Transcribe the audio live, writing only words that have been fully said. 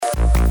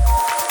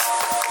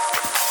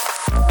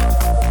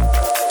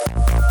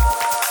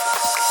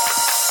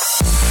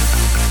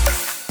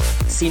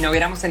si no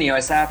hubiéramos tenido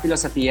esa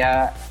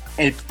filosofía,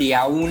 el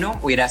día uno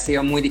hubiera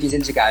sido muy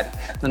difícil llegar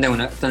donde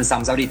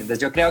estamos ahorita.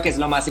 Entonces yo creo que es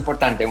lo más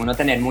importante, uno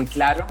tener muy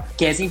claro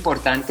qué es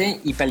importante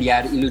y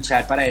pelear y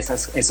luchar para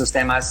esos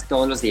temas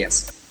todos los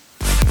días.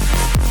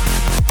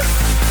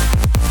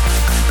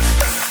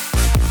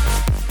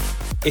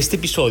 Este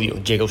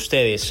episodio llega a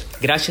ustedes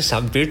gracias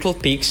a Virtual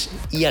Peaks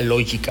y a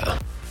Lógica.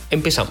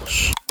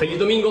 Empezamos. Feliz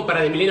domingo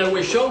para The Millennial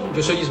Show.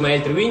 Yo soy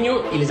Ismael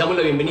Treviño y les damos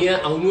la bienvenida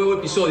a un nuevo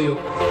episodio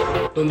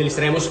donde les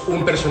traemos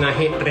un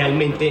personaje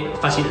realmente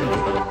fascinante.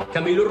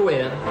 Camilo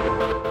Rueda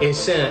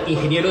es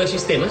ingeniero de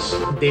sistemas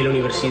de la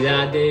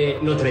Universidad de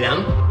Notre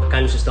Dame, acá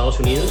en los Estados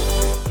Unidos.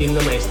 Tiene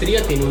una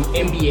maestría, tiene un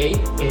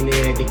MBA en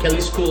The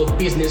Kelley School of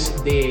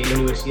Business de la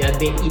Universidad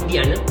de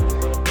Indiana.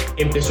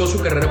 Empezó su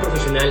carrera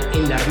profesional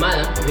en la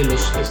Armada de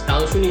los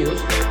Estados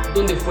Unidos,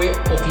 donde fue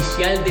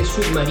oficial de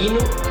submarino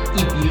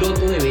y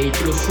piloto de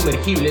vehículos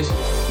sumergibles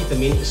y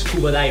también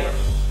scuba diver.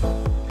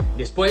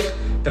 Después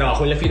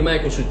trabajó en la firma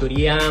de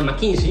consultoría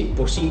McKinsey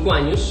por 5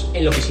 años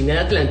en la oficina de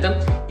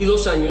Atlanta y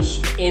 2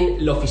 años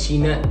en la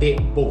oficina de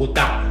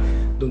Bogotá,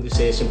 donde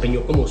se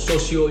desempeñó como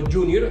socio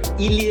junior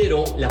y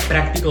lideró la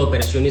práctica de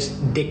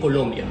operaciones de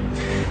Colombia.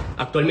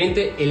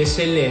 Actualmente él es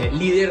el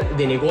líder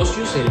de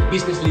negocios, el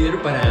business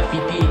leader para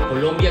Dafiti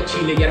Colombia,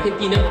 Chile y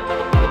Argentina.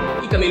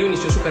 Y Camilo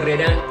inició su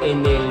carrera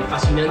en el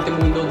fascinante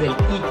mundo del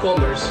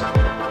e-commerce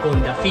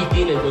con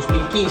Dafiti en el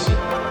 2015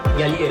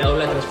 y ha liderado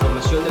la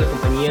transformación de la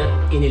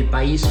compañía en el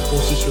país,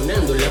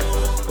 posicionándola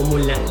como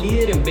la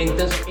líder en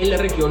ventas en la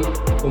región,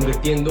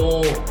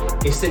 convirtiendo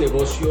este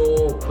negocio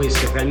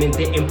pues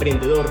realmente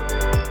emprendedor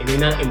en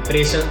una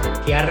empresa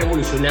que ha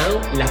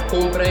revolucionado la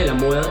compra de la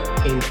moda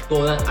en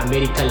toda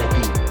América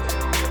Latina.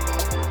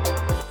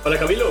 Hola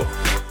Camilo.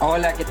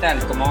 Hola, ¿qué tal?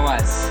 ¿Cómo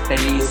vas?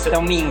 Feliz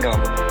domingo.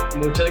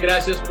 Muchas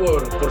gracias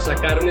por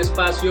sacar un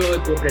espacio de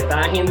tu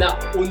apretada agenda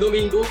un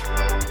domingo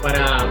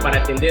para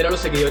atender a los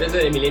seguidores de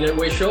The Millennial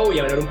Show y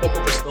hablar un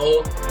poco pues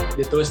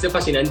de todo este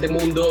fascinante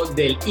mundo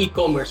del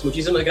e-commerce.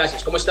 Muchísimas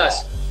gracias. ¿Cómo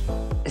estás?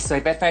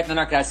 Estoy perfecto.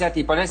 No, gracias a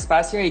ti por el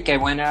espacio y qué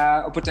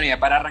buena oportunidad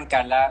para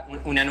arrancar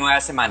una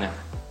nueva semana.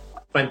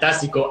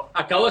 Fantástico.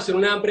 Acabo de hacer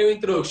una breve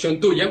introducción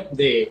tuya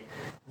de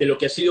lo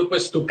que ha sido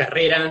pues tu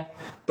carrera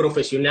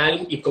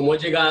profesional y cómo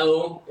has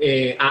llegado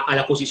a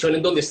la posición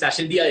en donde estás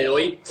el día de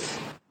hoy.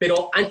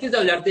 Pero antes de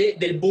hablar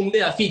del boom de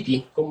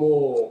Dafiti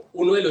como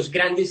uno de los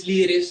grandes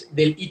líderes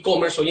del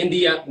e-commerce hoy en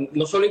día,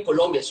 no solo en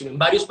Colombia, sino en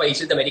varios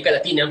países de América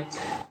Latina,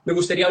 me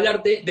gustaría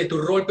hablar de tu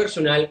rol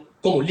personal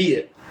como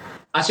líder.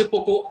 Hace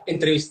poco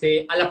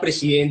entrevisté a la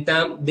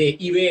presidenta de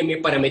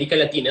IBM para América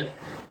Latina,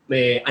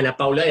 Ana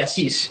Paula de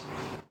Asís,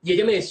 y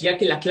ella me decía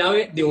que la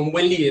clave de un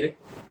buen líder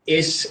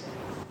es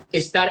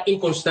estar en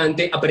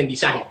constante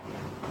aprendizaje.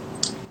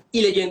 Y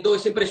leyendo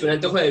esa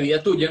impresionante hoja de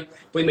vida tuya,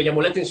 pues me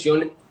llamó la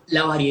atención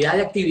la variedad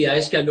de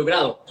actividades que has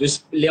logrado.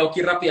 Entonces, leo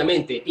aquí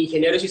rápidamente: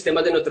 ingeniero de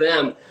sistemas de Notre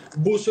Dame,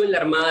 buzo en la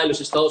Armada de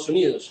los Estados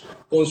Unidos,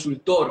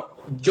 consultor,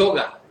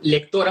 yoga,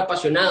 lector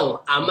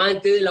apasionado,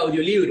 amante del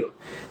audiolibro,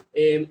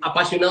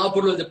 apasionado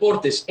por los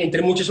deportes,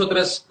 entre muchas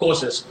otras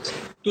cosas.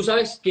 Tú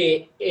sabes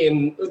que,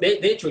 de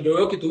hecho, yo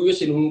veo que tú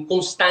vives en un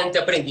constante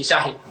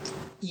aprendizaje.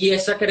 Y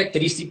esa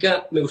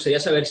característica me gustaría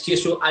saber si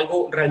eso es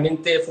algo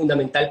realmente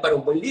fundamental para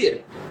un buen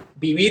líder,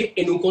 vivir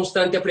en un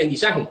constante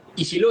aprendizaje.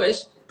 Y si lo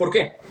es, ¿por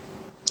qué?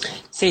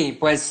 Sí,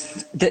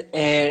 pues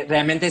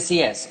realmente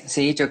sí es.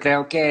 Sí, yo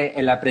creo que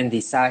el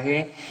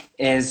aprendizaje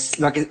es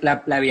lo que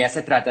la vida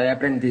se trata de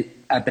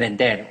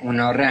aprender.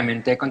 Uno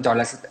realmente con todas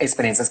las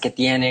experiencias que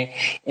tiene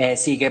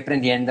sigue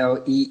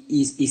aprendiendo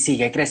y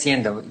sigue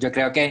creciendo. Yo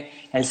creo que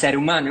el ser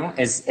humano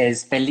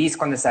es feliz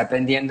cuando está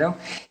aprendiendo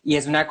y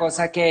es una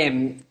cosa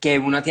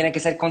que uno tiene que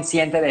ser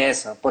consciente de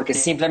eso, porque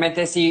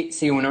simplemente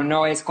si uno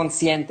no es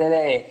consciente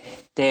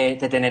de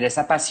tener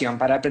esa pasión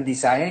para el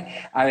aprendizaje,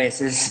 a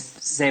veces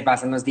se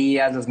pasan los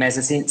días, los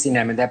meses sin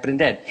realmente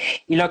aprender.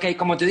 Y lo que,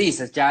 como tú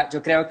dices,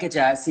 yo creo que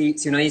ya si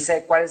uno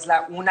dice cuál es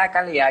una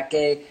calidad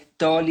que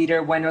todo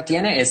líder bueno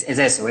tiene, es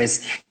eso,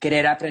 es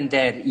querer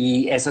aprender,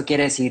 y eso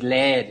quiere decir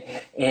leer,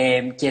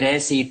 quiere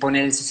decir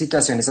poner en sus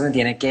situaciones donde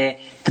tiene que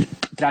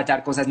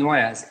tratar cosas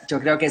nuevas. Yo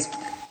creo que es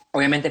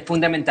obviamente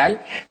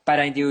fundamental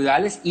para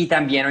individuales y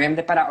también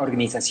obviamente para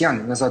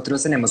organizaciones.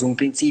 Nosotros tenemos un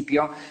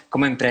principio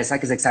como empresa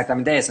que es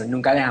exactamente eso: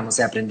 nunca dejamos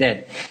de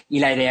aprender. Y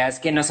la idea es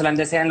que no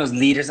solamente sean los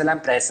líderes de la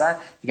empresa,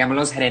 digamos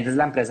los gerentes de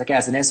la empresa que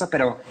hacen eso,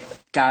 pero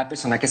cada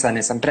persona que está en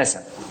esa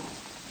empresa.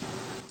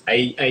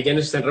 Ahí ya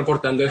nos están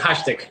reportando el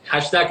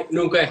hashtag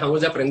nunca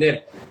dejamos de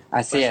aprender.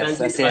 Así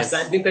es.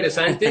 Bastante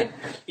interesante.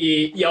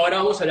 Y ahora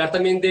vamos a hablar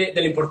también de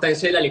la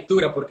importancia de la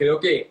lectura, porque veo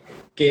que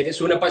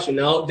eres un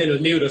apasionado de los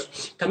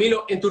libros.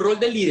 Camilo, en tu rol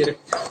de líder,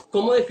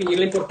 ¿cómo definir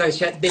la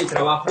importancia del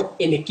trabajo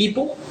en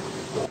equipo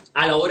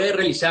a la hora de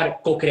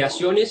realizar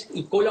co-creaciones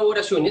y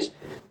colaboraciones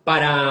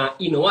para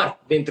innovar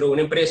dentro de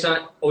una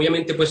empresa,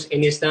 obviamente pues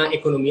en esta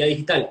economía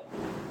digital?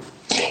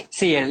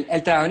 Sí,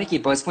 el trabajo en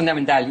equipo es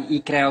fundamental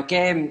y creo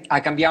que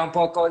ha cambiado un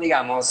poco,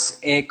 digamos,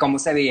 cómo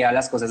se veían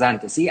las cosas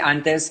antes. ¿Sí?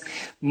 Antes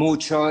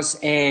muchos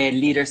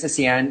líderes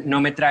decían,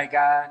 no me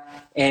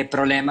traiga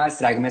problemas,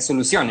 tráigame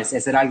soluciones.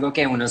 Eso era algo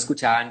que uno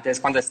escuchaba antes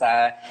cuando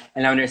estaba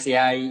en la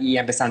universidad y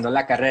empezando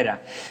la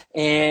carrera.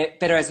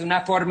 Pero es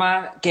una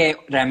forma que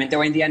realmente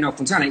hoy en día no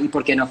funciona. ¿Y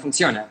por qué no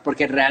funciona?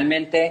 Porque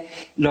realmente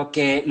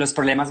los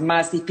problemas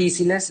más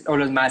difíciles o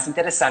los más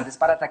interesantes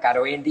para atacar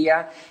hoy en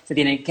día se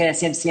tienen que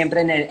hacer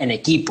siempre en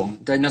equipo.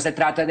 Entonces no se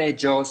trata de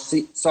yo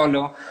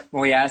solo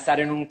voy a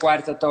estar en un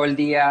cuarto todo el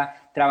día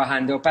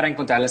trabajando para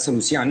encontrar la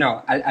solución.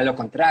 No, a lo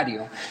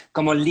contrario.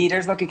 Como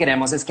líderes lo que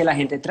queremos es que la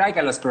gente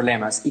traiga los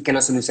problemas y que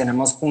los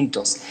solucionemos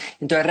juntos.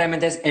 Entonces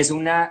realmente es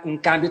un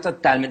cambio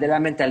totalmente de la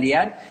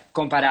mentalidad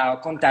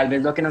comparado con tal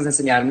vez lo que nos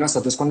enseñaron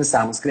nosotros cuando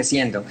estábamos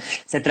creciendo.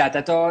 Se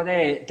trata todo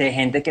de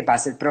gente que va a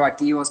ser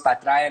proactivos, para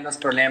traer los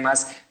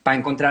problemas, para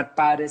encontrar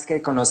pares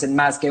que conocen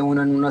más que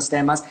uno en unos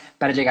temas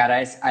para llegar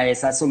a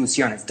esas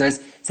soluciones.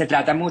 Entonces, se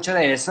trata mucho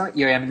de eso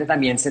y obviamente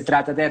también se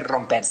trata de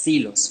romper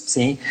silos,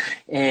 ¿sí?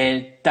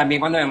 También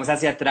cuando vemos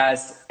hacia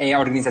atrás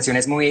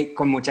organizaciones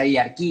con mucha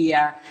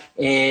jerarquía,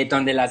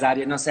 donde las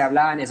áreas no se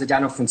hablan, eso ya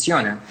no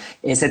funciona.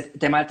 Ese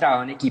tema del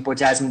trabajo en equipo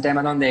ya es un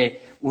tema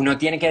donde uno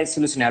tiene que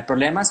solucionar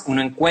problemas, uno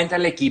encuentra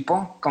el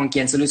equipo con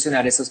quien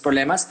solucionar esos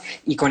problemas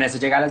y con eso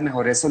llega a las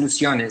mejores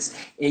soluciones.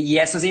 Y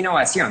eso es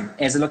innovación,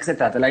 eso es lo que se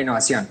trata de la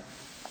innovación.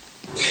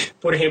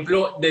 Por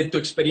ejemplo, de tu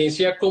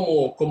experiencia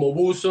como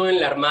buzo en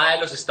la Armada de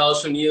los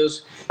Estados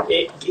Unidos,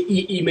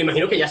 y me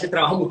imagino que ya se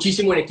trabaja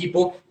muchísimo en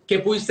equipo, ¿qué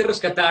pudiste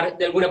rescatar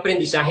de algún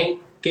aprendizaje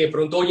que de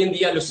pronto hoy en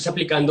día lo estés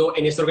aplicando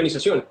en esta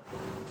organización?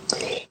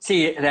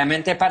 Sí,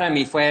 realmente para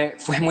mí fue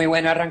muy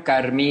bueno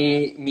arrancar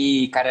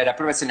mi carrera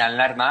profesional en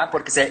la Armada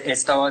porque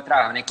es todo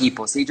trabajo en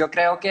equipo. Sí, yo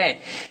creo que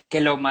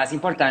lo más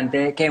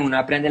importante que uno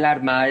aprende en la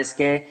Armada es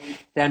que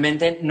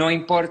realmente no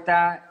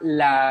importa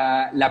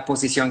la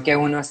posición que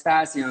uno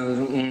está, si uno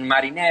es un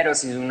marinero,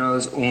 si uno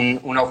es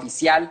un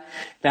oficial,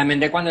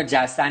 realmente cuando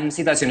ya están en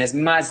situaciones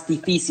más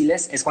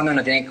difíciles es cuando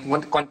uno tiene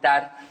que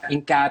contar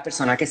en cada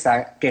persona que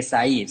está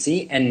ahí,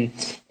 ¿sí? En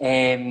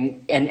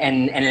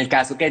el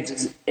caso que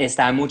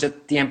está mucho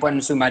tiempo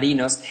en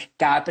submarinos,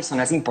 cada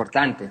persona es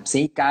importante,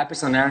 ¿sí? Cada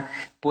persona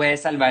puede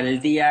salvar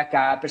el día,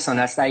 cada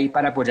persona está ahí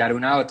para apoyar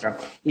una a otra.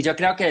 Y yo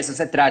creo que de eso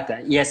se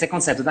trata. Y ese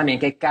concepto también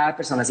que cada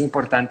persona es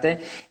importante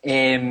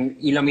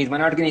y lo mismo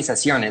en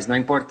organizaciones. No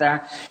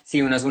importa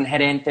si uno es un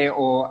gerente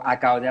o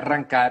acabo de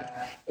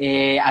arrancar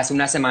hace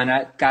una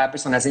semana, cada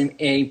persona es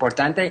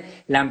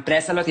importante. La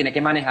empresa lo tiene que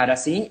manejar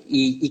así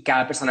y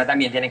cada persona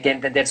también tiene que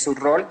entender su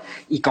rol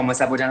y cómo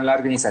está apoyando a la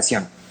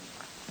organización.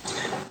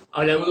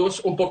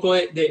 Hablamos un poco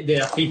de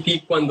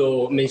Dafiti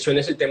cuando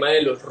mencionas el tema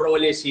de los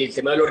roles y el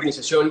tema de la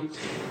organización.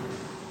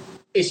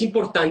 Es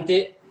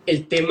importante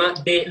el tema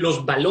de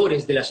los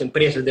valores de las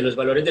empresas, de los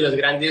valores de las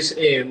grandes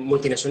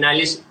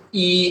multinacionales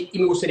y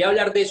me gustaría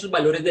hablar de esos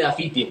valores de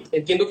Dafiti.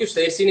 Entiendo que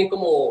ustedes tienen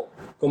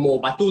como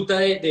batuta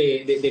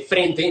de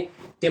frente el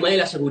tema de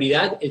la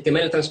seguridad, el tema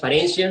de la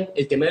transparencia,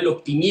 el tema del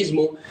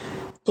optimismo.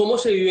 ¿Cómo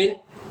se viven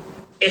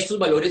estos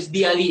valores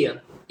día a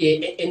día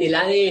en el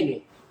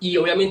ADN? Y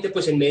obviamente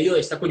pues en medio de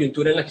esta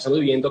coyuntura en la que estamos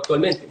viviendo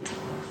actualmente.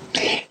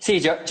 Sí,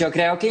 yo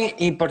creo que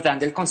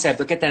importante el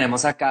concepto que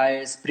tenemos acá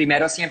es,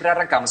 primero siempre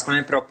arrancamos con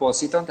el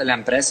propósito de la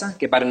empresa,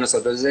 que para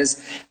nosotros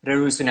es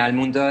revolucionar el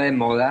mundo de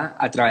moda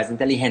a través de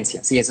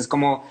inteligencia. Sí, eso es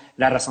como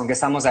la razón que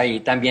estamos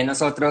ahí. También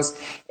nosotros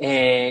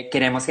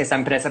queremos que esta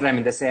empresa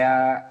realmente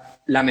sea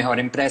la mejor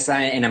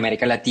empresa en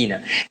América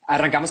Latina.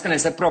 Arrancamos con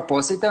ese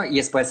propósito y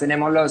después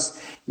tenemos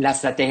la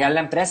estrategia de la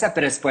empresa,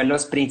 pero después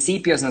los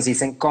principios nos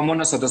dicen cómo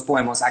nosotros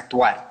podemos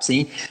actuar,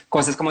 ¿sí?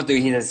 Cosas como tú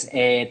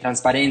dijiste,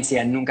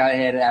 transparencia, nunca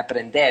dejar de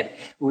aprender,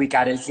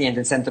 ubicar el cliente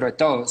en el centro de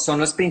todo. Son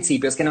los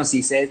principios que nos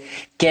dicen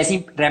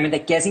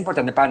realmente qué es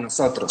importante para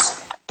nosotros.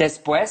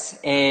 Después,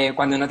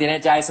 cuando uno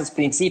tiene ya esos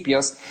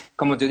principios,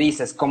 como tú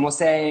dices, cómo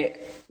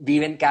se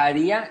viven cada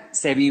día,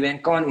 se viven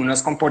con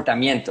unos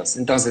comportamientos.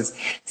 Entonces,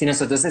 si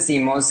nosotros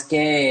decimos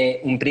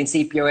que un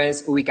principio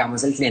es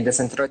ubicamos el cliente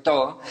centro de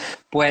todo,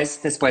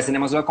 pues después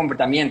tenemos los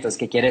comportamientos,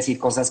 que quiere decir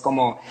cosas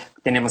como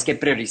tenemos que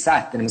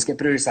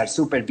priorizar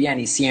súper bien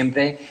y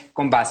siempre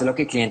con base en lo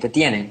que el cliente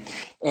tiene.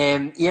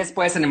 Y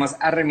después tenemos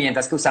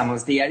herramientas que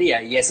usamos día a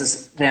día y eso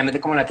es realmente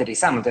como lo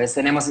aterrizamos. Entonces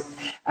tenemos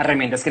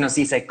herramientas que nos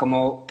dicen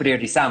cómo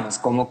priorizamos,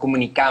 cómo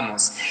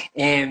comunicamos.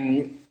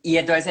 Y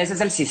entonces ese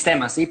es el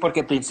sistema, ¿sí?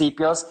 Porque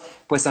principios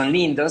pues son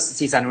lindos,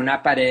 si están en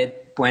una pared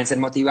pueden ser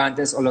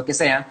motivantes o lo que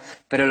sea,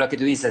 pero lo que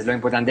tú dices, lo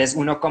importante es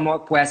uno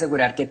cómo puede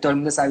asegurar que todo el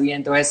mundo está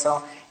viviendo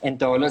eso en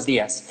todos los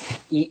días.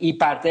 Y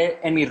parte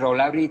en mi rol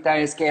ahorita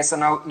es que eso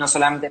no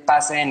solamente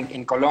pase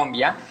en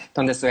Colombia,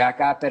 donde estoy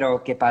acá,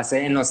 pero que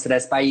pase en los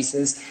 3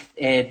 países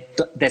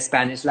de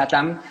Spanish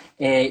Latam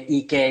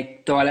y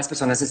que todas las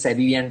personas estén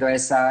viviendo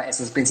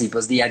esos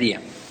principios día a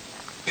día.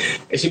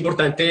 Es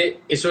importante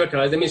eso que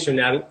acabas de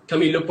mencionar,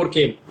 Camilo,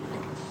 porque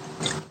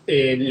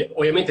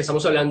obviamente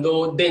estamos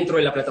hablando dentro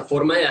de la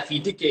plataforma de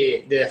Dafiti,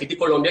 de Dafiti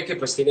Colombia, que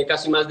pues tiene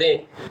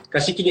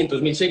casi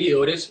 500,000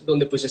 seguidores,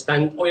 donde pues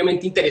están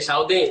obviamente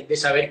interesados de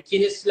saber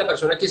quién es la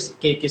persona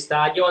que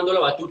está llevando la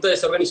batuta de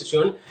esta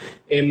organización,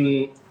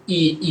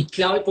 y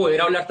clave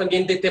poder hablar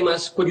también de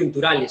temas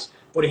coyunturales.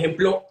 Por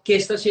ejemplo, ¿qué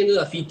está haciendo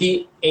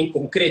Dafiti en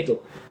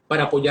concreto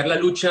para apoyar la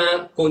lucha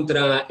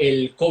contra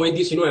el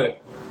COVID-19?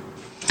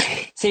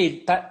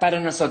 Sí, para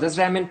nosotros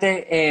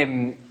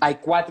realmente hay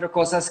cuatro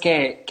cosas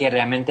que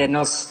realmente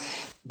nos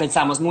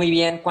pensamos muy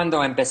bien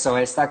cuando empezó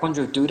esta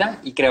coyuntura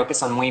y creo que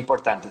son muy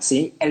importantes,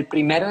 ¿sí? El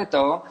primero de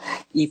todo,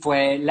 y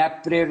fue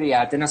la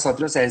prioridad de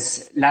nosotros,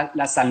 es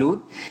la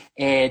salud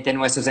de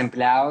nuestros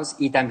empleados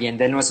y también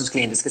de nuestros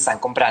clientes que están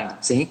comprando,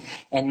 ¿sí?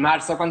 En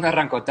marzo, cuando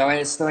arrancó todo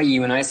esto y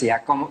uno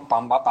decía, ¿cómo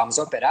vamos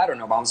a operar o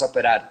no vamos a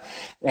operar?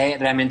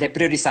 Realmente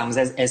priorizamos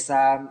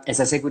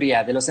esa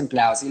seguridad de los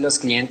empleados y los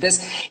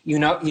clientes, y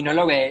uno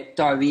lo ve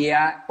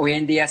todavía hoy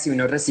en día. Si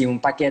uno recibe un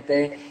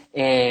paquete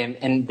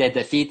de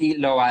Dafiti,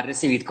 lo va a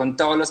recibir con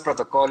todos los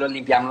protocolos,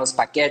 limpiamos los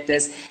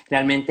paquetes.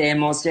 Realmente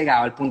hemos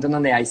llegado al punto en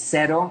donde hay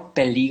cero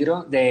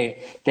peligro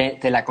de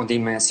la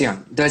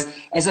contaminación. Entonces,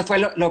 eso fue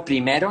lo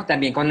primero,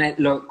 también con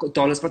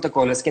todos los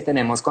protocolos que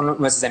tenemos con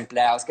nuestros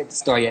empleados que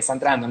todavía están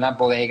entrando en la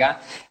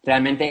bodega.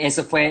 Realmente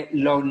eso fue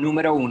lo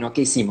número uno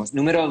que hicimos.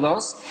 Número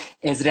dos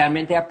es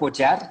realmente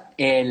apoyar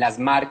las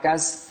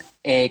marcas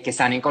que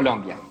están en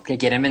Colombia, que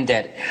quieren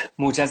vender.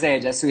 Muchas de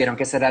ellas tuvieron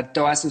que cerrar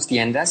todas sus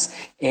tiendas,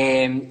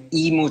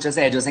 y muchos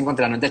de ellos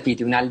encontraron en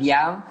Dafiti un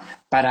aliado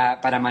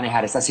para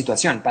manejar esta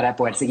situación, para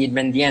poder seguir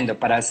vendiendo,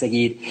 para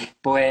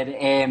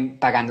poder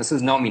pagando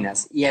sus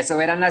nóminas. Y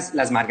eso eran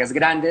las marcas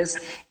grandes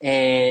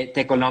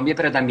de Colombia,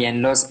 pero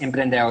también los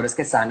emprendedores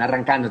que estaban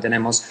arrancando.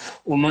 Tenemos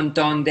un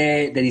montón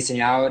de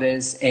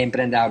diseñadores,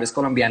 emprendedores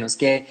colombianos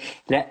que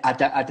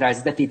a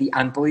través de Dafiti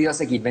han podido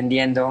seguir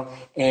vendiendo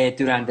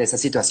durante esa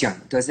situación.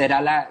 Entonces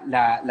era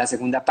la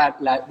segunda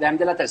parte,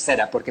 realmente la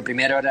tercera, porque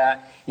primero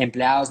era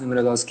empleados,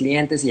 número dos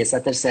clientes, y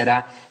esa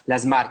tercera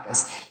las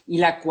marcas. Y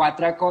la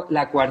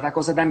cuarta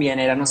cosa también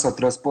era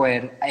nosotros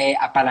poder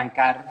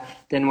apalancar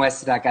de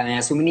nuestra cadena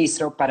de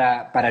suministro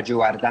para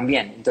ayudar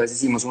también. Entonces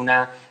hicimos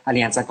una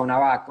alianza con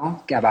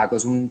Abaco, que Abaco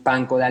es un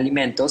banco de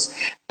alimentos,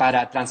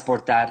 para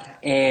transportar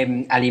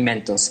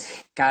alimentos.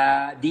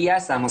 Cada día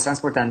estamos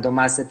transportando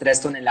más de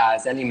 3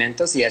 toneladas de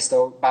alimentos, y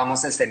esto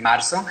vamos desde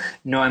marzo,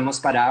 no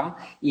hemos parado,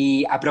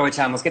 y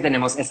aprovechamos que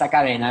tenemos esta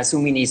cadena de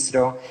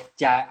suministro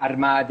ya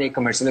armada de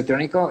comercio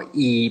electrónico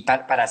y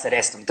para hacer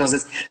esto.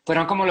 Entonces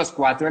fueron como los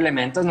 4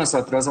 elementos.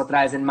 Nosotros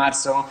otra vez en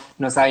marzo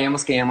no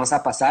sabíamos qué íbamos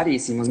a pasar y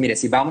decimos, mire,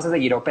 si vamos a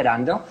seguir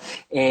operando,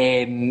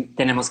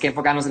 tenemos que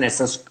enfocarnos en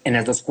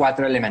estos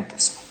 4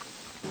 elementos.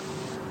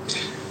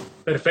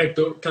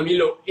 Perfecto.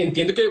 Camilo,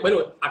 entiendo que, bueno,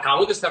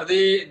 acabamos de estar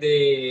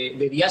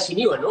de días sin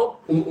IVA,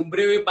 ¿no? Un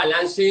breve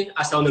balance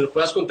hasta donde nos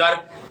puedas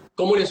contar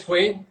cómo les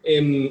fue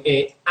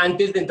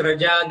antes de entrar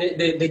ya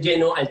de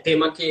lleno al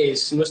tema que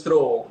es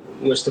nuestro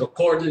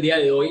core del día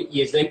de hoy,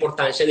 y es la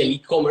importancia del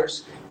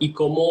e-commerce y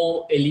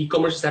cómo el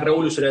e-commerce está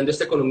revolucionando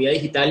esta economía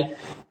digital.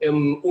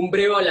 Un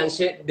breve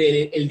balance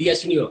del día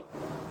sin IVA.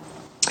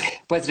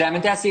 Pues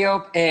realmente ha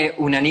sido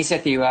una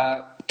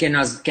iniciativa que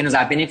nos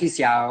ha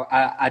beneficiado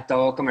a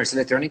todo comercio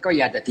electrónico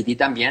y a Dafiti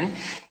también.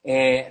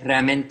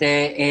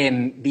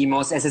 Realmente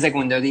vimos ese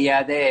segundo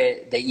día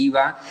de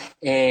IVA,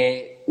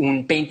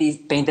 un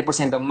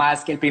 20%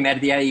 más que el primer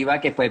día de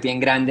IVA, que fue bien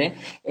grande,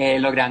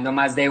 logrando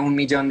más de 1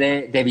 millón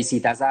de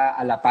visitas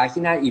a la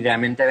página, y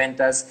realmente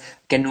ventas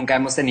que nunca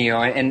hemos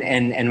tenido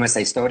en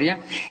nuestra historia.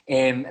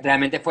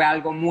 Realmente fue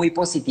algo muy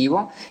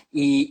positivo,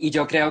 y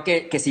yo creo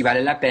que sí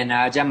vale la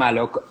pena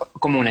llamarlo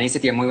como una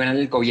iniciativa muy buena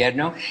del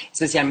gobierno,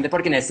 especialmente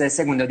porque en este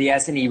segundo día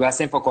sin IVA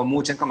se enfocó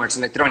mucho en comercio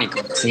electrónico,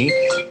 ¿sí?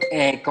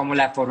 Como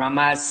la forma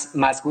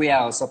más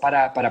cuidadosa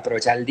para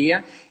aprovechar el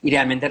día, y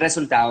realmente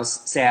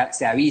resultados se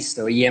ha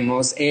visto. Y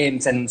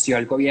se anunció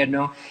el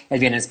gobierno el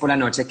viernes por la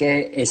noche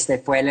que este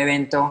fue el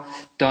evento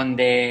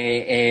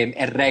donde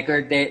el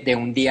récord de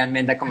un día en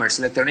venta de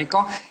comercio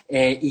electrónico,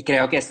 y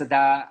creo que esto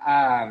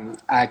da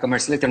al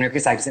comercio electrónico, que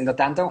está creciendo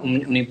tanto,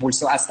 un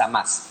impulso hasta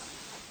más.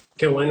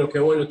 Qué bueno, qué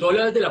bueno. Tú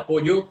hablas del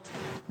apoyo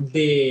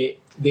de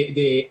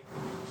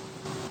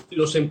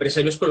los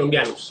empresarios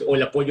colombianos, o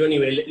el apoyo a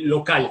nivel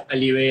local, a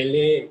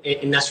nivel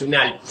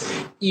nacional.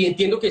 Y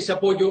entiendo que ese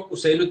apoyo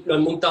ustedes lo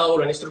han montado o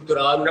lo han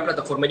estructurado en una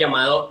plataforma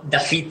llamada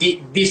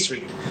Dafiti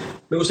District.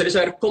 Me gustaría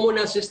saber cómo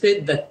nace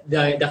este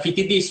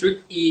Dafiti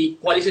District y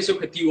cuál es ese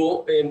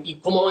objetivo, y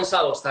cómo ha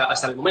avanzado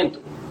hasta el momento.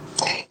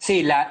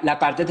 Sí, la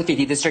parte de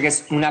Dafiti District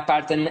es una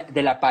parte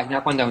de la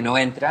página cuando uno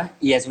entra,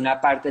 y es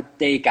una parte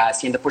dedicada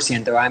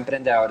 100% a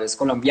emprendedores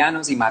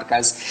colombianos y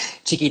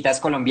marcas chiquitas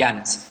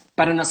colombianas.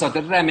 Para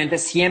nosotros realmente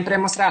siempre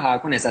hemos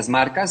trabajado con esas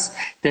marcas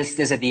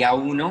desde ese día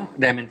 1,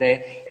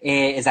 realmente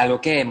es algo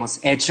que hemos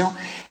hecho,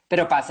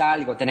 pero pasa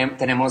algo,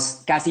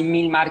 tenemos casi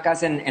 1,000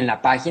 marcas en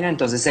la página,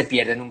 entonces se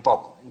pierden un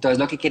poco. Entonces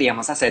lo que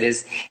queríamos hacer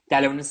es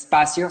darle un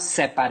espacio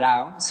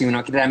separado. Si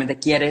uno realmente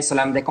quiere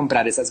solamente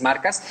comprar esas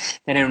marcas,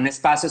 tener un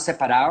espacio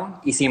separado.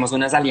 Hicimos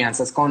unas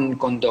alianzas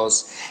con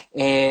 2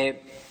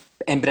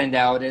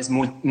 emprendedores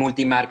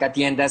multimarca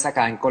tiendas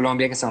acá en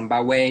Colombia que son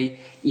Huawei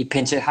y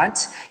Pinch It Hut,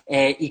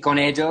 y con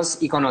ellos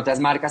y con otras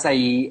marcas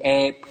ahí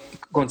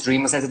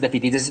construimos ese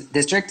Dafiti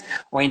District.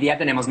 Hoy en día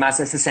tenemos más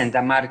de 60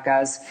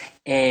 marcas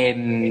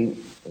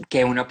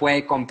que uno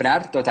puede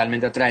comprar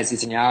totalmente otra vez,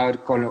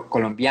 diseñador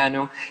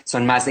colombiano,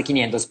 son más de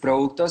 500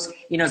 productos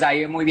y nos ha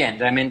ido muy bien.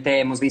 Realmente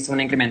hemos visto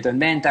un incremento en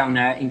venta, un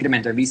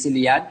incremento en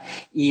visibilidad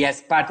y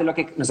es parte de lo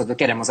que nosotros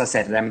queremos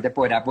hacer, realmente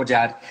poder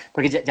apoyar,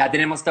 porque ya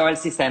tenemos todo el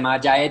sistema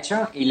ya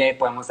hecho y le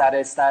podemos dar a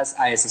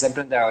estos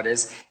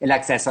emprendedores el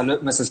acceso a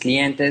nuestros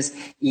clientes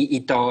y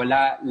toda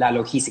la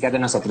logística de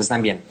nosotros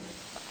también.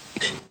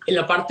 En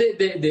la parte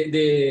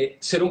de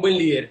ser un buen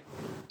líder,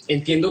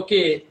 entiendo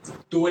que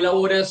tú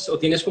elaboras o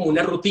tienes como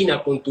una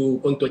rutina con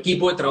tu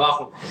equipo de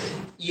trabajo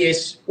y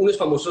es unos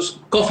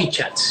famosos coffee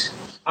chats.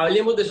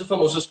 Hablemos de esos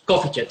famosos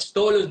coffee chats.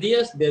 Todos los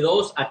días de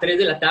 2 a 3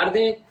 de la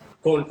tarde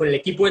con el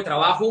equipo de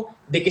trabajo.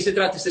 ¿De qué se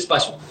trata este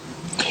espacio?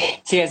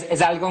 Sí,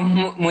 es algo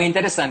muy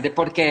interesante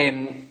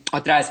porque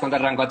otra vez cuando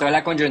arrancó toda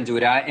la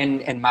coyuntura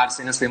en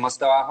marzo y nos fuimos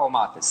todos a home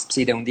office,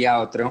 sí, de un día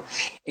a otro,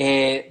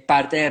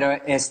 parte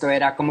de esto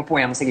era cómo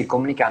podíamos seguir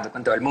comunicando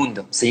con todo el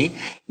mundo, ¿sí?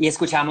 Y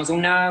escuchamos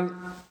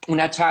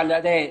una charla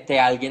de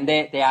alguien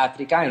de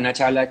África, una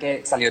charla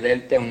que salió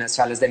de unas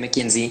charlas de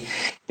McKinsey,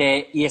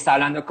 y está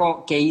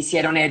hablando qué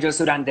hicieron ellos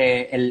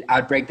durante el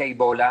outbreak de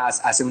Ebola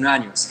hace unos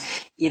años.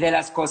 Y de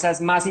las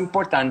cosas más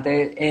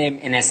importantes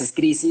en esas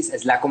crisis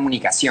es la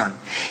comunicación.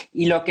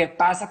 Y lo que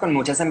pasa con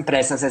muchas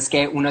empresas es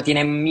que uno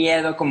tiene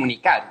miedo a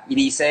comunicar y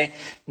dice,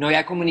 no voy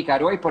a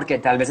comunicar hoy porque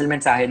tal vez el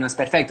mensaje no es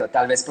perfecto,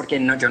 tal vez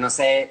porque yo no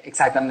sé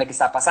exactamente qué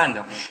está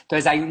pasando.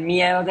 Entonces hay un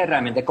miedo de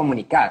realmente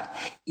comunicar.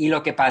 Y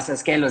lo que pasa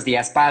es que los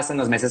días pasan,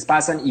 los meses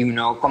pasan y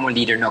uno como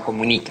líder no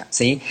comunica,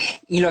 ¿sí?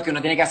 Y lo que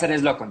uno tiene que hacer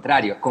es lo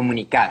contrario,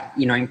 comunicar.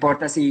 Y no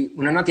importa si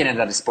uno no tiene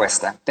la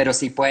respuesta, pero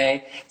sí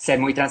puede ser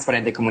muy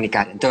transparente y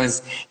comunicar.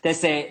 Entonces,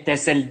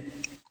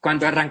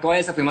 cuando arrancó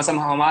eso, fuimos a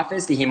home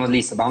office, dijimos,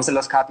 listo, vamos a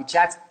los copy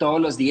chats todos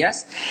los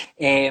días.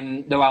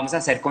 Lo vamos a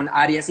hacer con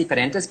áreas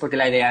diferentes porque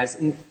la idea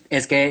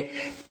es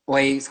que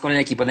hoy es con el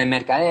equipo de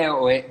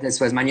mercadeo,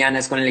 después mañana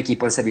es con el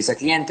equipo de servicio al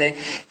cliente,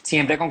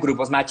 siempre con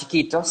grupos más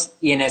chiquitos.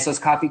 Y en esos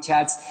copy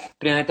chats,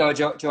 primero de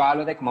todo, yo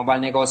hablo de cómo va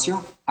el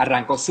negocio,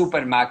 arranco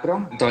súper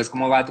macro, entonces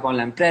cómo va con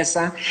la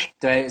empresa,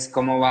 entonces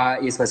cómo va,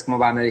 y después cómo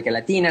va América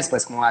Latina,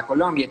 después cómo va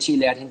Colombia,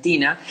 Chile,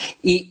 Argentina,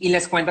 y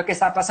les cuento qué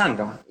está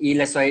pasando, y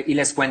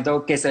les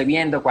cuento qué estoy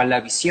viendo, cuál es la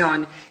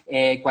visión,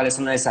 cuáles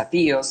son los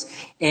desafíos,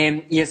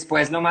 y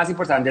después lo más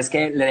importante es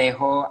que le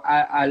dejo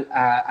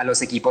a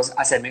los equipos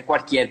hacerme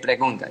cualquier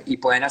pregunta, y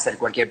pueden hacer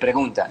cualquier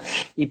pregunta,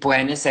 y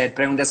pueden hacer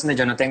preguntas donde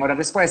yo no tengo la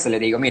respuesta, le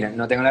digo, mira,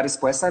 no tengo la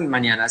respuesta,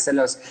 mañana se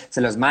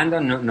los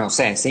mando, no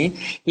sé, ¿sí?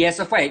 Y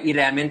eso fue, y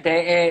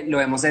realmente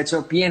lo hemos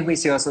hecho bien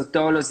juicioso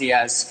todos los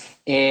días.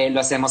 Lo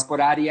hacemos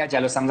por área,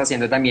 ya lo estamos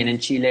haciendo también en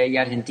Chile y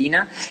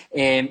Argentina,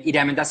 y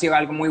realmente ha sido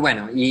algo muy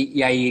bueno.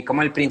 Y ahí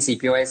como el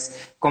principio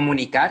es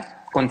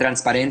comunicar con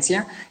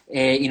transparencia,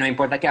 y no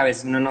importa que a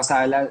veces uno no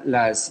sabe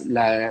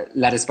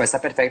la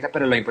respuesta perfecta,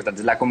 pero lo importante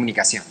es la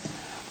comunicación.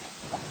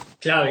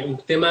 Clave, un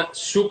tema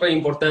súper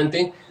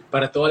importante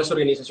para todas las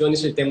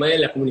organizaciones, el tema de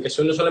la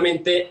comunicación no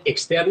solamente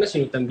externa,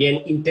 sino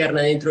también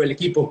interna dentro del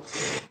equipo.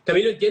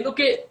 Camilo, entiendo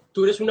que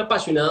tú eres un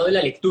apasionado de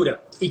la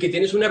lectura y que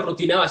tienes una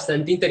rutina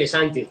bastante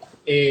interesante,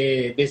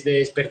 desde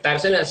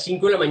despertarse a las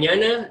 5 de la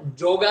mañana,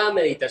 yoga,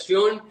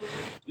 meditación,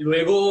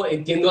 luego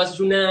entiendo haces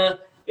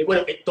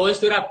todo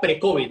esto era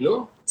pre-COVID,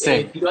 ¿no?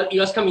 Sí.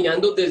 Ibas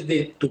caminando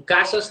desde tu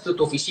casa hasta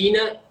tu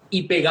oficina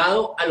y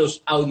pegado a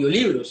los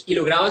audiolibros y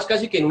lograbas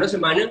casi que en una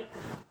semana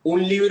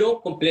un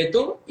libro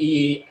completo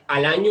y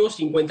al año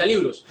 50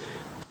 libros.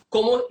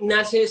 ¿Cómo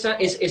nace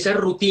esa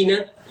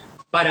rutina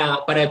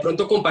para de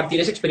pronto compartir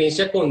esa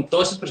experiencia con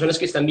todas esas personas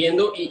que están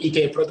viendo y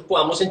que de pronto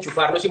podamos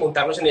enchufarnos y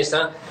montarnos en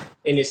esta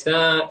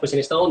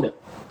onda?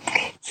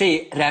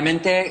 Sí,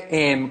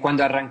 realmente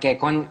cuando arranqué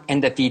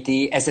en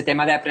Dafiti, ese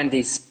tema de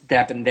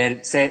aprender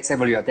se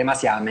volvió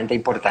demasiadamente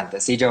importante.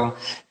 Sí, yo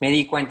me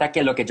di cuenta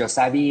que lo que yo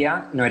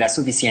sabía no era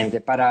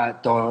suficiente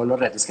para todos los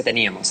retos que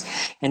teníamos.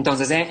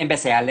 Entonces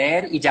empecé a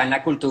leer y ya en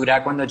la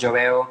cultura, cuando yo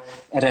veo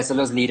el resto de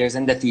los líderes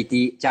en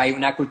Dafiti, ya hay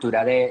una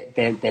cultura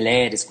de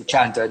leer,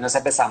 escuchar. Entonces nos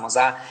empezamos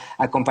a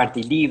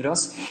compartir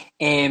libros.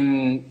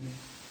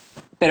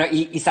 Pero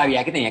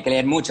sabía que tenía que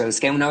leer mucho. Es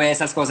que uno ve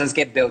esas cosas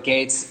que Bill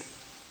Gates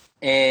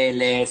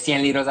lee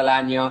 100 libros al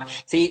año.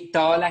 Sí,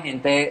 toda la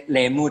gente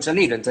lee muchos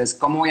libros. Entonces,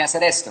 ¿cómo voy a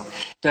hacer esto?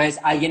 Entonces,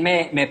 alguien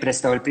me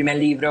prestó el primer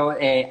libro,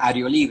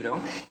 audiolibro,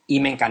 y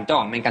me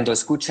encantó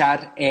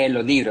escuchar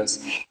los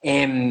libros.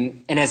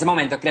 En ese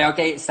momento creo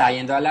que estaba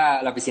yendo a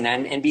la oficina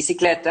en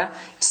bicicleta.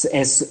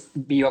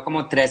 Vivo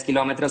como 3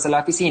 kilómetros de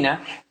la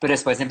oficina, pero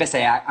después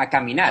empecé a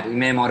caminar y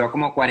me demoró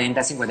como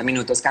 40, 50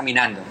 minutos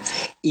caminando.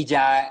 Y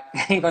ya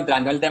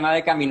encontrando el tema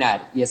de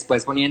caminar y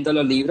después poniendo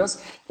los libros,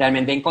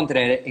 realmente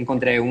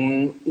encontré un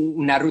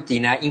una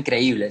rutina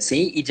increíble,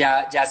 ¿sí? Y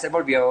ya se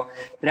volvió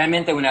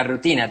realmente una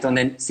rutina,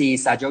 donde si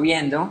está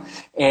lloviendo,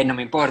 no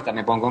me importa,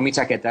 me pongo mi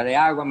chaqueta de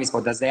agua, mis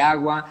botas de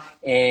agua,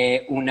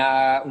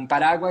 un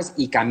paraguas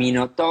y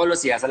camino todos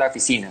los días a la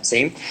oficina,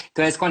 ¿sí?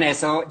 Entonces con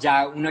eso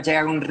ya uno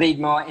llega a un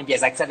ritmo,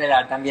 empieza a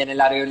acelerar también el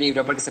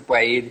audiolibro porque se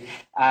puede ir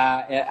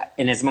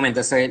en ese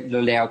momento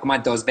lo leo como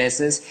 2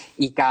 veces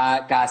y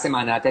cada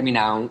semana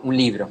terminaba un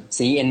libro,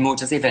 ¿sí? En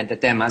muchos diferentes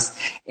temas.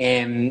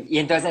 Y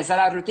entonces esa es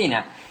la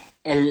rutina.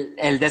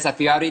 El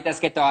desafío ahorita es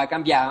que todo ha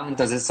cambiado,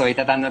 entonces estoy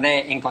tratando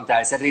de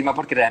encontrar ese ritmo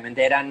porque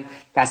realmente eran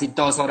casi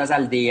 2 horas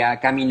al día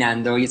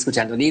caminando y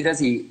escuchando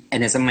libros y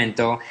en ese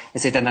momento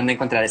estoy tratando de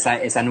encontrar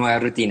esa nueva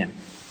rutina.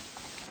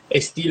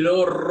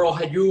 Estilo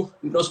Rojayu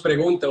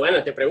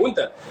te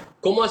pregunta,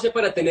 ¿cómo hace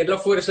para tener la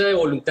fuerza de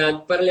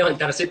voluntad para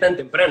levantarse tan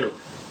temprano?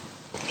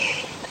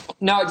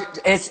 No,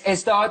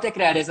 es todo de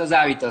crear esos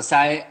hábitos,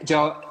 ¿sabe?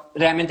 Yo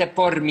realmente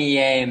por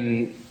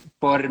mi,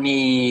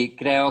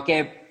 creo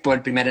que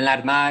por primero en la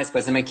Armada,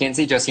 después de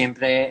McKinsey, yo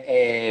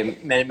siempre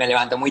me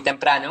levanto muy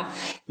temprano.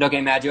 Lo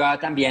que me ha ayudado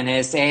también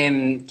es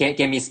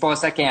que mi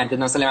esposa, que antes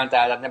no se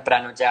levantaba tan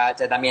temprano, ya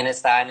también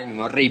está en el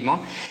mismo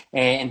ritmo.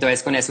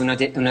 Entonces con eso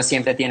uno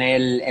siempre tiene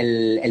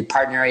el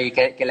partner ahí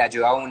que le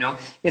ayuda a uno.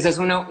 Y eso es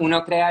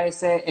uno crea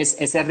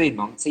ese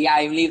ritmo. Sí,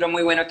 hay un libro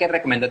muy bueno que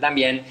recomiendo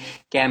también,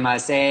 que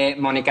además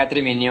Mónica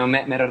Triviño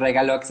me lo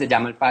regaló, que se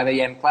llama el 5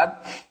 a.m. Club.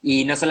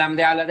 Y no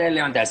solamente habla de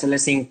levantarse a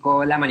las 5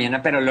 de la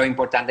mañana, pero lo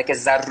importante que es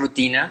esa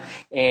rutina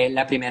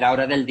la primera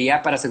hora del día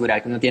para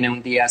asegurar que uno tiene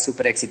un día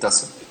súper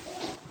exitoso.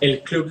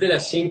 El Club de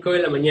las 5 de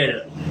la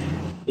mañana.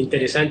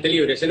 Interesante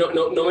libro. Ese no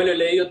me lo he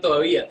leído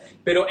todavía.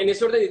 Pero en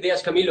ese orden de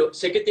ideas, Camilo,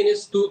 sé que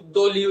tienes tú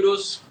 2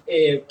 libros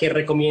que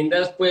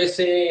recomiendas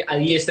pues a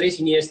diestra y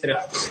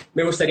siniestra.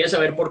 Me gustaría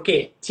saber por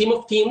qué. Team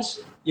of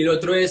Teams y el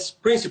otro es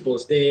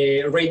Principles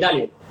de Ray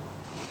Dalio.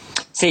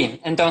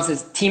 Sí,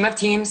 entonces Team of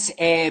Teams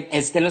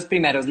es de los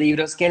primeros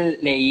libros que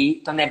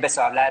leí donde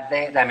empezó a hablar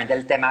realmente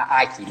del tema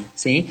ágil,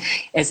 ¿sí?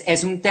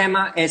 Es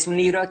un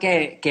libro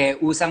que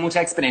usa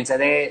mucha experiencia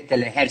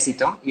del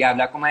ejército y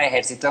habla como el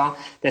ejército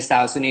de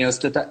Estados Unidos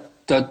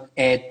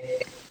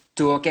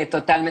tuvo que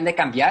totalmente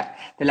cambiar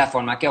de la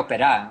forma que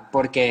operaba,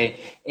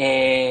 porque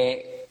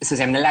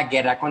especialmente la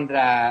guerra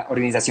contra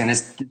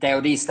organizaciones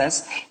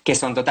terroristas que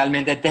son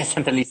totalmente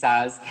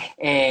descentralizadas,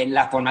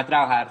 la forma de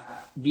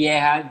trabajar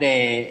vieja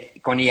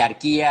con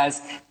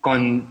jerarquías,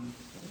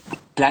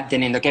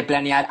 teniendo que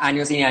planear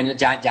años y años,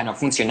 ya no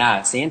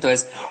funcionaba, ¿sí?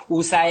 Entonces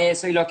usa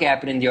eso y lo que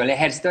aprendió el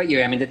ejército y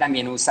obviamente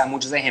también usa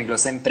muchos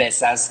ejemplos de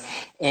empresas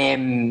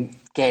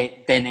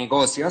de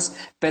negocios,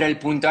 pero el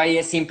punto ahí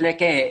es simple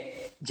que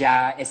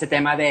ya ese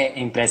tema de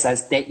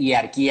empresas de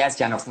jerarquías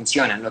ya no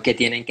funcionan. Lo que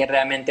tienen que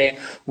realmente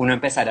uno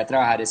empezar a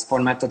trabajar es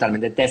forma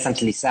totalmente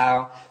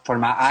descentralizada,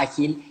 forma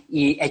ágil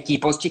y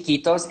equipos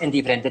chiquitos en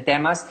diferentes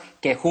temas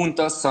que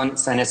juntos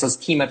son esos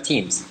team of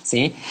teams,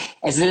 ¿sí?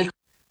 Ese es el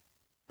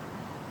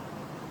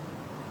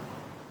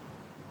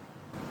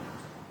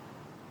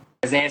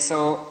de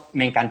eso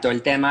me encantó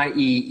el tema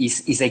y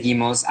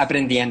seguimos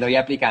aprendiendo y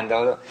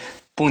aplicando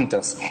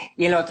puntos.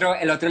 Y el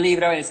otro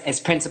libro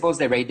es Principles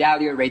de Ray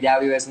Dalio. Ray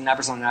Dalio es una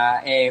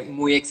persona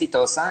muy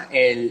exitosa,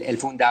 el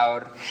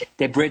fundador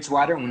de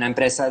Bridgewater, una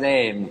empresa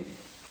de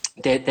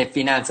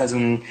finanzas,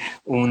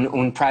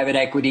 un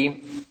private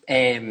equity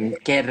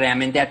que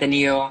realmente ha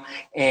tenido,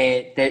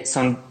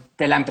 son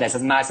de las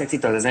empresas más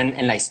exitosas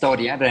en la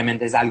historia,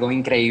 realmente es algo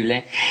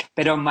increíble,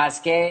 pero más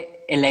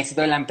que el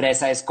éxito de la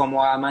empresa es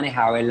cómo ha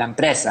manejado la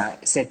empresa.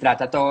 Se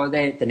trata todo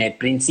de tener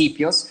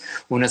principios,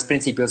 unos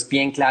principios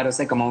bien claros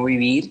de cómo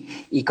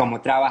vivir y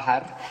cómo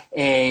trabajar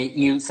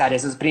y usar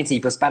esos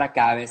principios para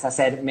cada vez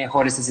hacer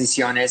mejores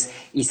decisiones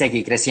y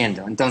seguir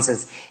creciendo.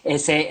 Entonces,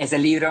 ese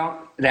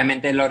libro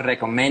realmente lo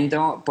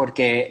recomiendo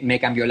porque me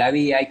cambió la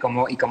vida y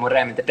cómo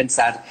realmente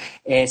pensar,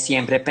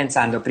 siempre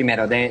pensando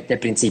primero de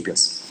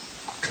principios.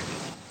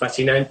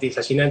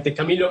 Fascinante.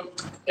 Camilo,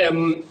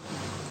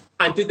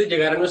 antes de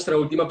llegar a nuestra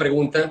última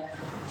pregunta,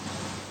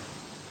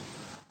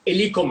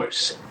 el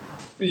e-commerce,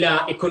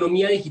 la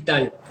economía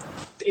digital,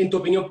 en tu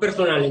opinión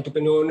personal, en tu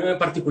opinión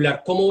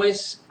particular, ¿cómo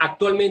ves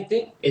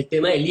actualmente el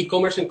tema del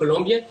e-commerce en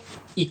Colombia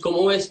y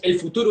cómo ves el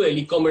futuro del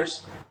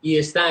e-commerce y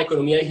esta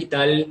economía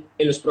digital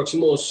en los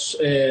próximos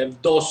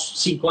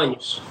 2-5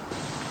 años?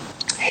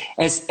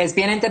 Es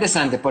bien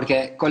interesante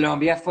porque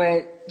Colombia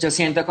fue, yo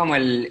siento, como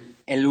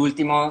el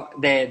último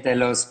de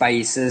los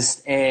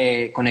países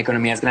con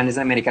economías grandes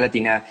de América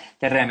Latina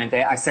de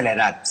realmente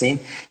acelerar, ¿sí?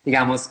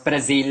 Digamos,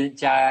 Brasil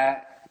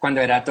ya cuando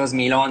era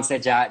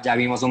 2011 ya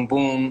vimos un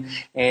boom,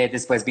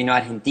 después vino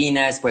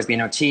Argentina, después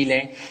vino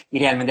Chile y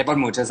realmente por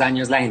muchos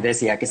años la gente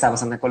decía que estaba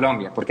pasando en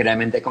Colombia porque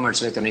realmente el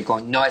comercio electrónico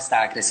no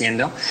estaba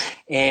creciendo.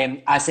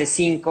 Hace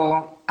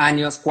 5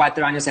 años,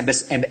 4 años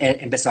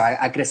empezó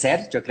a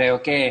crecer. Yo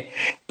creo que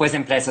pues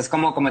empresas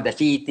como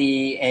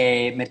Dafiti,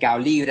 Mercado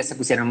Libre se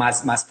pusieron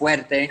más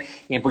fuerte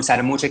y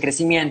impulsaron mucho el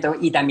crecimiento,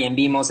 y también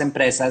vimos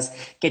empresas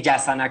que ya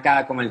están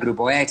acá como el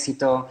Grupo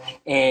Éxito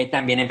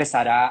también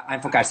empezar a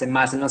enfocarse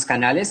más en los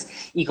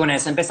canales, y con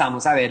eso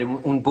empezamos a ver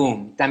un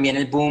boom. También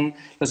el boom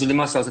los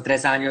últimos 2 o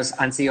 3 años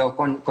han sido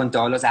con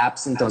todos los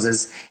apps,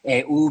 entonces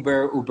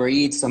Uber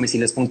Eats,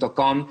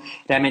 domicilios.com,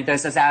 realmente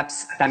estas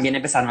apps también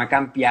empezaron a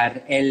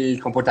cambiar el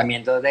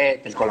comportamiento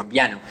del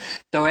colombiano.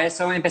 Todo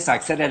eso empezó a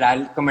acelerar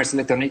el comercio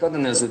electrónico,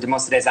 donde en los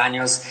últimos 3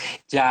 años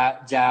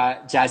ya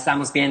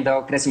estamos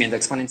viendo crecimiento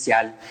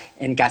exponencial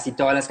en casi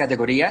todas las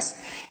categorías.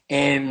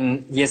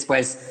 Y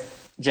después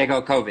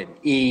llegó COVID,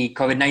 y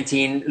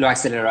COVID-19 lo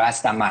aceleró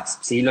hasta más,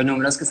 ¿sí? Los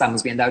números que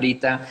estamos viendo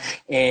ahorita,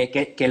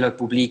 que lo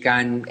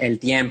publican El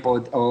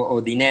Tiempo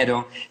o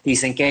Dinero,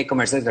 dicen que el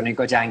comercio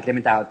electrónico ya ha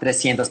incrementado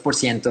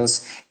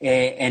 300%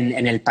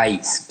 en el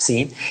país,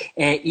 ¿sí?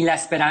 Y la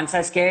esperanza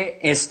es que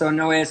esto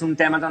no es un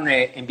tema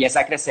donde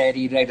empieza a crecer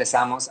y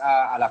regresamos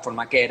a la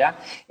forma que era.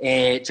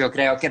 Yo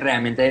creo que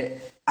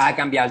realmente ha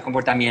cambiado el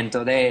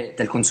comportamiento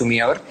del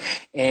consumidor,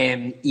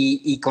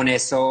 y con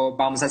eso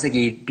vamos a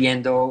seguir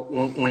viendo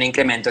un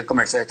incremento del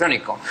comercio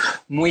electrónico.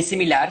 Muy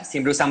similar,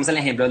 siempre usamos el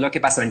ejemplo de lo que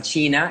pasó en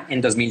China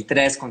en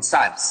 2003 con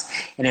SARS.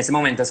 En ese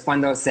momento es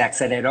cuando se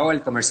aceleró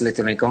el comercio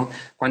electrónico,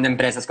 cuando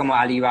empresas como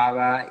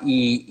Alibaba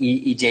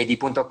y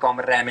JD.com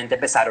realmente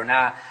empezaron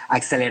a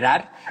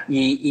acelerar,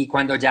 y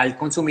cuando ya el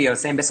consumidor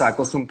se empezó a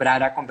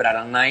acostumbrar a comprar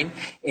online,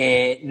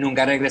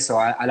 nunca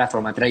regresó a la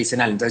forma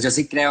tradicional. Entonces yo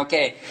sí creo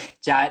que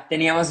ya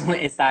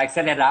está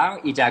acelerado,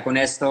 y ya con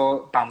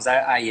esto vamos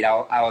a ir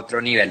a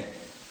otro nivel.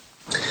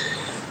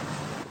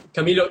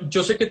 Camilo,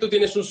 yo sé que tú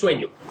tienes un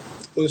sueño,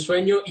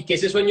 y que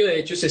ese sueño de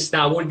hecho se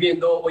está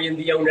volviendo hoy en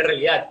día una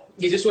realidad.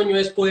 Y ese sueño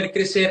es poder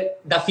crecer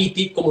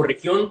Dafiti como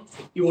región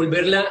y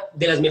volverla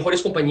de las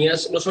mejores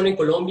compañías, no solo en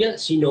Colombia,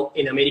 sino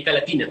en América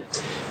Latina.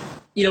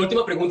 Y la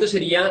última pregunta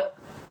sería,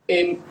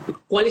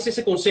 ¿cuál es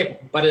ese consejo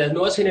para las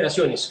nuevas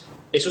generaciones,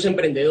 esos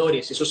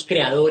emprendedores, esos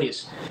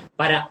creadores,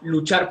 para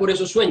luchar por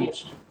esos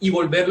sueños y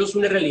volverlos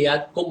una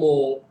realidad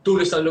como tú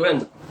lo estás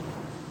logrando?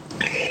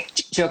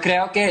 Yo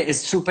creo que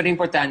es súper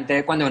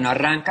importante cuando uno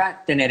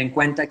arranca tener en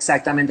cuenta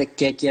exactamente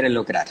qué quiere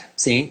lograr,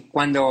 ¿sí?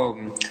 Cuando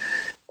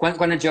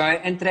yo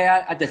entré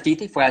a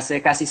Dafiti fue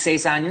hace casi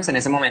 6 años. En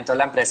ese momento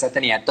la empresa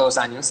tenía 2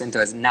 años,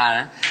 entonces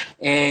nada.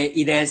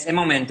 Y de ese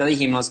momento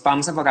dijimos,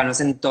 vamos a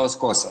enfocarnos en 2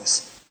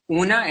 cosas.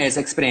 Una es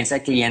experiencia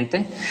de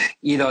cliente,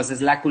 y 2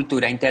 es la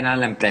cultura interna de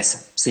la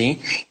empresa, ¿sí?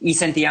 Y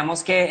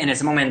sentíamos que en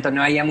ese momento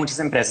no había muchas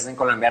empresas en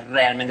Colombia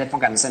realmente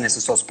enfocándose en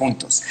esos 2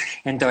 puntos.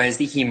 Entonces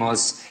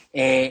dijimos,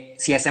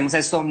 si hacemos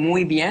esto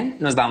muy bien,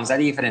 nos vamos a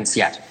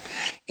diferenciar.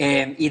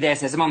 Y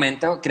desde ese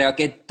momento creo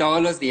que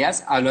todos los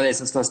días hablo de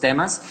esos 2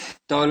 temas,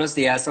 todos los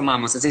días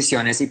tomamos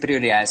decisiones y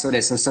prioridades sobre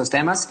esos 2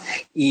 temas,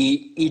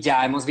 y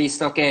ya hemos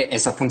visto que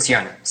eso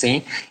funciona,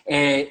 ¿sí?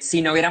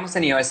 Si no hubiéramos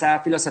tenido esa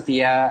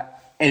filosofía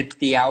el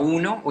día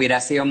 1, hubiera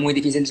sido muy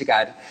difícil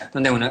llegar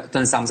donde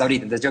estamos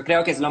ahorita. Entonces yo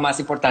creo que es lo más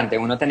importante,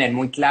 uno tener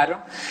muy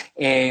claro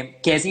qué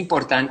es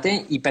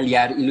importante, y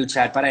pelear y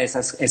luchar para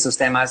esos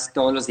temas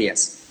todos los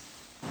días.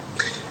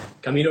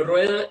 Camilo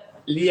Rueda,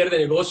 líder de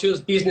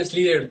negocios, business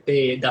leader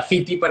de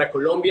Dafiti para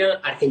Colombia,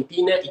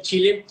 Argentina y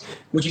Chile.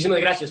 Muchísimas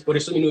gracias por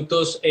estos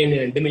minutos en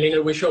el The Millennial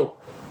Way Show.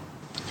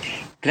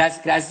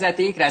 Gracias a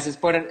ti, gracias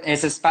por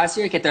ese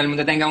espacio, y que todo el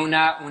mundo tenga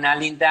una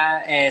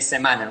linda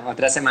semana,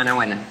 otra semana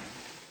buena.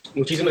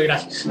 Muchísimas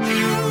gracias.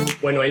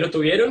 Bueno, ahí lo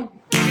tuvieron.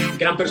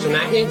 Gran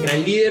personaje,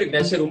 gran líder,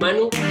 gran ser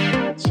humano.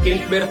 Si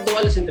quieren ver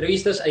todas las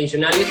entrevistas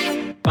adicionales,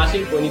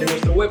 fácil, pueden ir a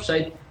nuestro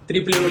website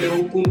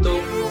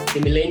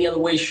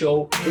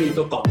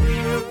www.themillennialwayshow.com.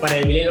 Para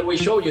el Millennial Way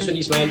Show, yo soy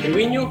Ismael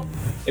Triviño,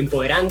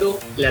 empoderando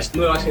las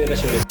nuevas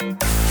generaciones.